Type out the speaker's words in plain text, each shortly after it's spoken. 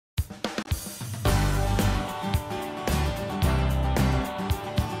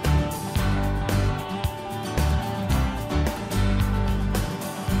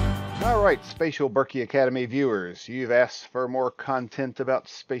Alright, Spatial Berkey Academy viewers, you've asked for more content about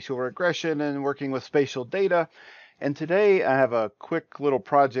spatial regression and working with spatial data, and today I have a quick little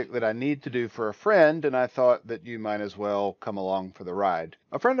project that I need to do for a friend, and I thought that you might as well come along for the ride.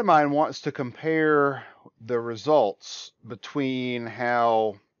 A friend of mine wants to compare the results between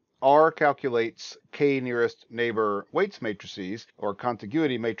how R calculates K nearest neighbor weights matrices, or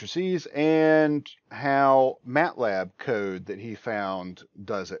contiguity matrices, and how MATLAB code that he found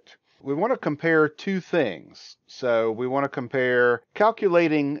does it. We want to compare two things. So we want to compare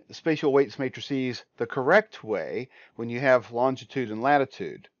calculating spatial weights matrices the correct way when you have longitude and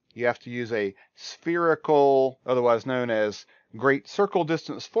latitude. You have to use a spherical, otherwise known as great circle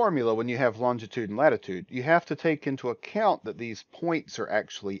distance formula when you have longitude and latitude. You have to take into account that these points are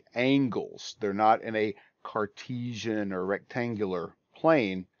actually angles. They're not in a Cartesian or rectangular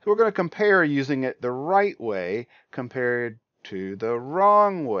plane. So we're going to compare using it the right way compared to the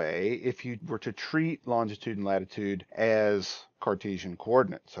wrong way if you were to treat longitude and latitude as Cartesian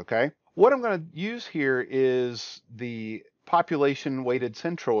coordinates, okay? What I'm going to use here is the population-weighted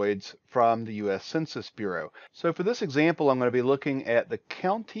centroids from the U.S. Census Bureau. So for this example, I'm going to be looking at the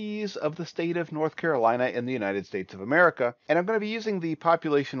counties of the state of North Carolina in the United States of America, and I'm going to be using the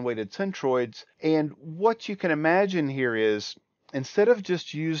population-weighted centroids, and what you can imagine here is, instead of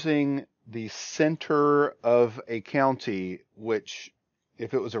just using the center of a county, which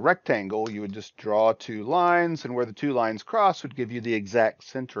if it was a rectangle, you would just draw two lines, and where the two lines cross would give you the exact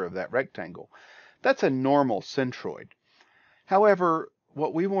center of that rectangle. That's a normal centroid. However,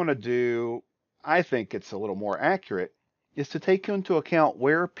 what we want to do, I think it's a little more accurate, is to take into account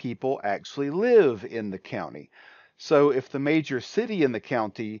where people actually live in the county. So if the major city in the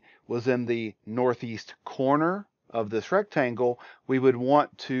county was in the northeast corner of this rectangle, we would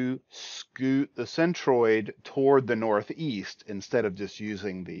want to scoot the centroid toward the northeast instead of just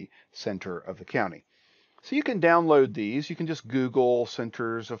using the center of the county. So you can download these. You can just Google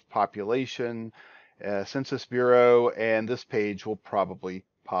centers of population, Census Bureau, and this page will probably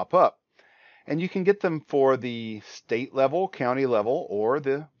pop up. And you can get them for the state level, county level, or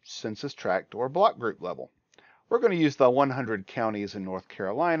the census tract or block group level. We're going to use the 100 counties in North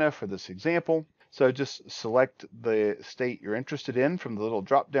Carolina for this example. So just select the state you're interested in from the little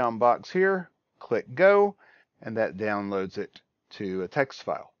drop-down box here, click Go, and that downloads it to a text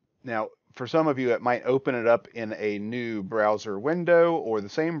file. Now, for some of you, it might open it up in a new browser window or the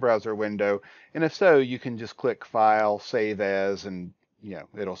same browser window, and if so, you can just click File, Save As, and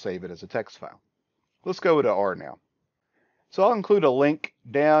it'll save it as a text file. Let's go to R now. So I'll include a link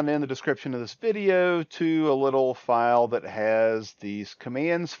down in the description of this video to a little file that has these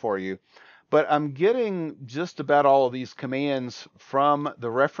commands for you. But I'm getting just about all of these commands from the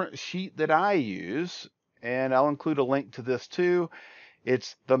reference sheet that I use, and I'll include a link to this too.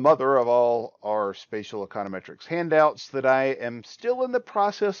 It's the mother of all our spatial econometrics handouts that I am still in the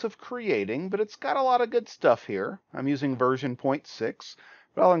process of creating, but it's got a lot of good stuff here. I'm using version 0.6,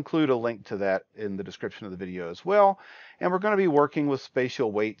 but I'll include a link to that in the description of the video as well. And we're going to be working with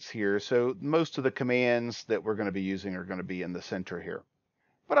spatial weights here, so most of the commands that we're going to be using are going to be in the center here.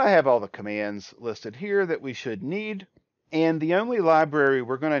 But I have all the commands listed here that we should need, and the only library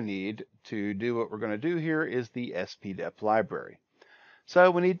we're going to need to do what we're going to do here is the SPDEF library. So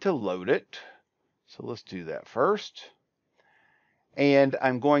we need to load it. So let's do that first. And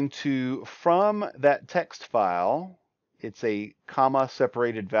I'm going to, from that text file, it's a comma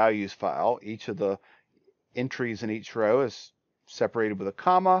separated values file. Each of the entries in each row is separated with a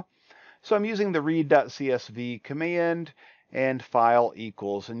comma. So I'm using the read.csv command and file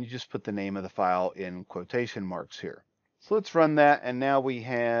equals, and you just put the name of the file in quotation marks here. So let's run that, and now we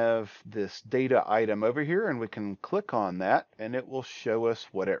have this data item over here, and we can click on that, and it will show us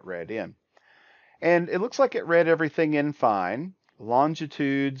what it read in. And it looks like it read everything in fine.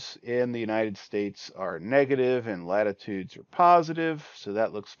 Longitudes in the United States are negative, and latitudes are positive, so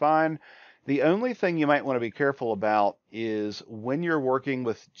that looks fine. The only thing you might want to be careful about is when you're working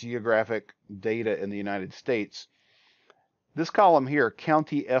with geographic data in the United States, this column here,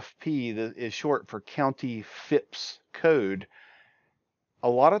 County FP, that is short for County FIPS code. A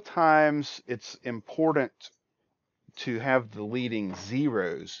lot of times it's important to have the leading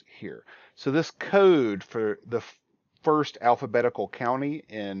zeros here. So this code for the first alphabetical county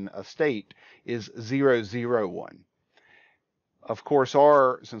in a state is 001. Of course,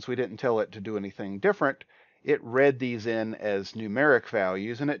 R, since we didn't tell it to do anything different, it read these in as numeric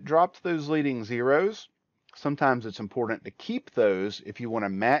values, and it dropped those leading zeros. Sometimes it's important to keep those if you want to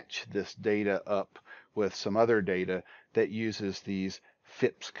match this data up with some other data that uses these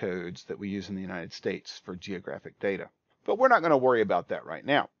FIPS codes that we use in the United States for geographic data. But we're not going to worry about that right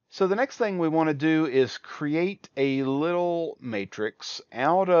now. So the next thing we want to do is create a little matrix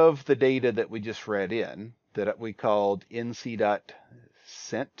out of the data that we just read in that we called nc.cent,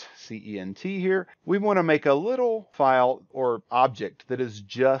 C-E-N-T here. We want to make a little file or object that is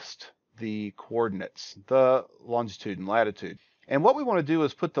just the coordinates, the longitude and latitude. And what we want to do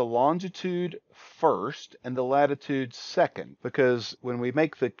is put the longitude first and the latitude second, because when we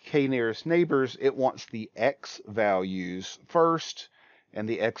make the k nearest neighbors, it wants the x values first, and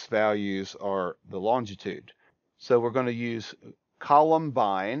the x values are the longitude. So we're going to use column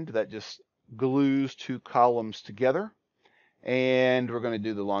bind, that just glues two columns together. And we're going to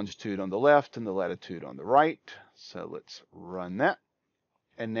do the longitude on the left and the latitude on the right. So let's run that.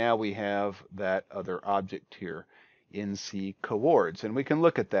 And now we have that other object here, NC coords. And we can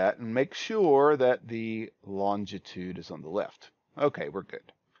look at that and make sure that the longitude is on the left. Okay, we're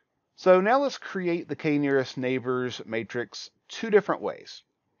good. So now let's create the k nearest neighbors matrix two different ways.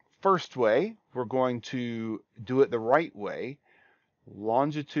 First way, we're going to do it the right way.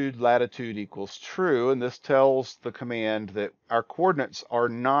 Longitude, latitude equals true, and this tells the command that our coordinates are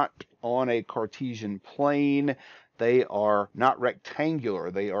not on a Cartesian plane. They are not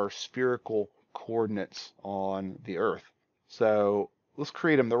rectangular. They are spherical coordinates on the Earth. So let's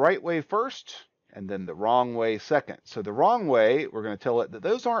create them the right way first, and then the wrong way second. So the wrong way, we're going to tell it that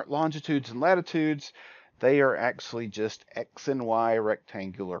those aren't longitudes and latitudes. They are actually just x and y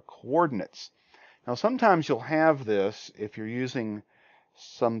rectangular coordinates. Now sometimes you'll have this if you're using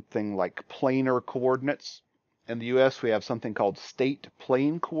something like planar coordinates. In the US, we have something called state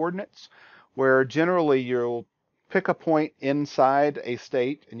plane coordinates, where generally you'll pick a point inside a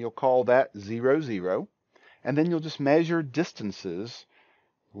state and you'll call that 0, 0. And then you'll just measure distances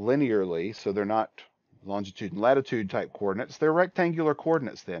linearly, so they're not longitude and latitude type coordinates. They're rectangular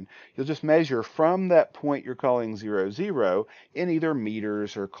coordinates then. You'll just measure from that point you're calling 0, 0 in either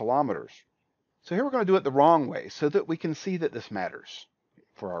meters or kilometers. So here we're going to do it the wrong way so that we can see that this matters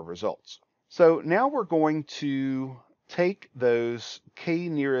for our results. So now we're going to take those k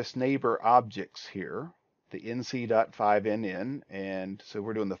nearest neighbor objects here, the nc.5nn, and so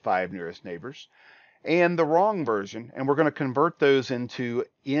we're doing the 5 nearest neighbors, and the wrong version, and we're going to convert those into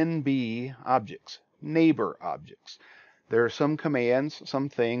nb objects, neighbor objects. There are some commands, some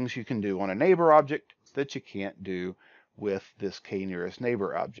things you can do on a neighbor object that you can't do with this k nearest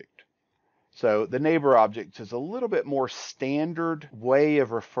neighbor object. So the neighbor object is a little bit more standard way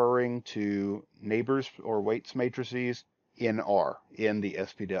of referring to neighbors or weights matrices in R, in the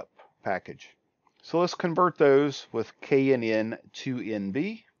SPDEP package. So let's convert those with KNN to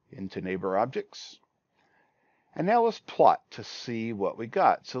NB into neighbor objects. And now let's plot to see what we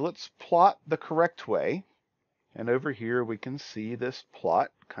got. So let's plot the correct way. And over here we can see this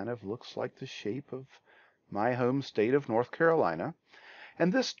plot kind of looks like the shape of my home state of North Carolina.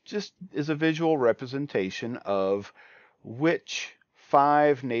 And this just is a visual representation of which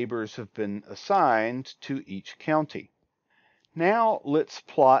 5 neighbors have been assigned to each county. Now let's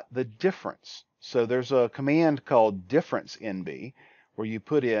plot the difference. So there's a command called difference NB where you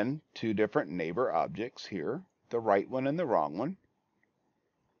put in 2 different neighbor objects here, the right one and the wrong one.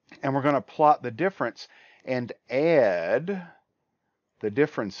 And we're going to plot the difference and add the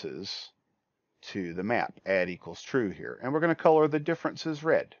differences to the map. Add equals true here. And we're going to color the differences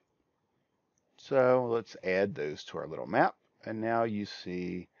red. So let's add those to our little map. And now you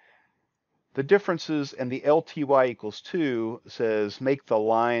see the differences, and the LTY equals 2 says make the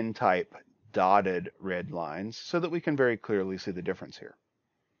line type dotted red lines so that we can very clearly see the difference here.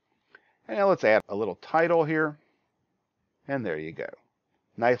 And now let's add a little title here. And there you go.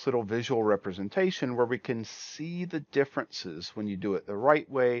 Nice little visual representation where we can see the differences when you do it the right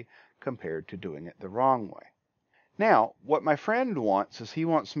way compared to doing it the wrong way. Now, what my friend wants is he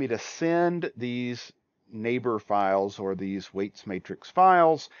wants me to send these neighbor files or these weights matrix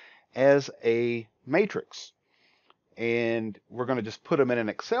files as a matrix. And we're going to just put them in an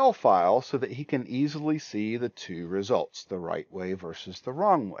Excel file so that he can easily see the 2 results, the right way versus the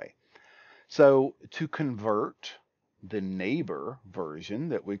wrong way. So to convert the neighbor version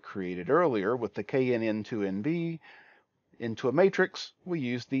that we created earlier with the KNN2NB into a matrix, we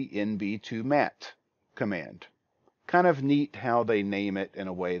use the NB2mat command. Kind of neat how they name it in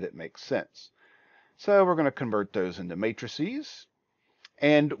a way that makes sense. So we're going to convert those into matrices.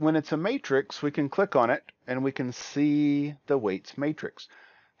 And when it's a matrix, we can click on it and we can see the weights matrix.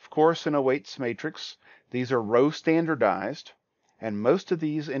 Of course, in a weights matrix, these are row standardized, and most of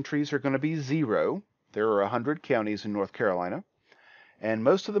these entries are going to be 0. There are 100 counties in North Carolina, and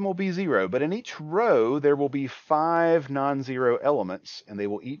most of them will be 0. But in each row, there will be 5 non-zero elements, and they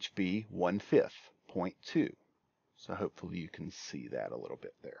will each be 1/5, 0.2. So hopefully you can see that a little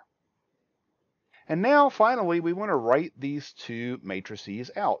bit there. And now finally we want to write these two matrices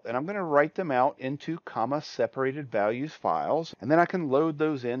out, and I'm going to write them out into comma separated values files, and then I can load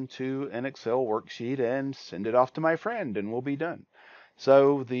those into an Excel worksheet and send it off to my friend, and we'll be done.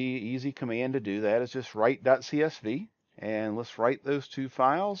 So the easy command to do that is just write.csv, and let's write those two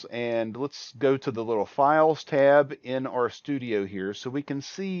files, and let's go to the little files tab in our studio here so we can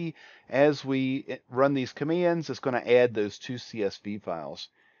see as we run these commands it's going to add those two CSV files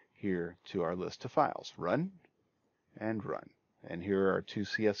here to our list of files. Run and run. And here are two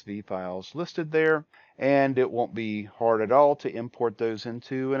CSV files listed there, and it won't be hard at all to import those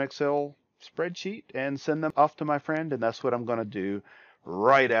into an Excel spreadsheet and send them off to my friend, and that's what I'm going to do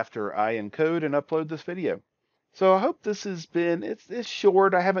right after I encode and upload this video. So I hope this has been, it's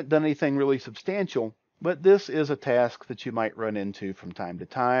short, I haven't done anything really substantial, but this is a task that you might run into from time to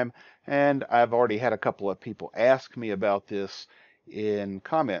time, and I've already had a couple of people ask me about this in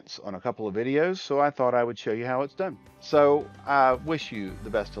comments on a couple of videos, so I thought I would show you how it's done. So I wish you the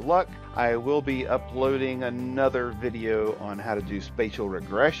best of luck. I will be uploading another video on how to do spatial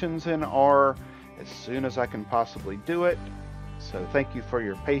regressions in R as soon as I can possibly do it. So thank you for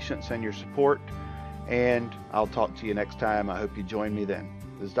your patience and your support, and I'll talk to you next time. I hope you join me then.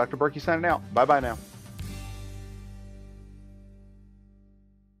 This is Dr. Berkey signing out. Bye-bye now.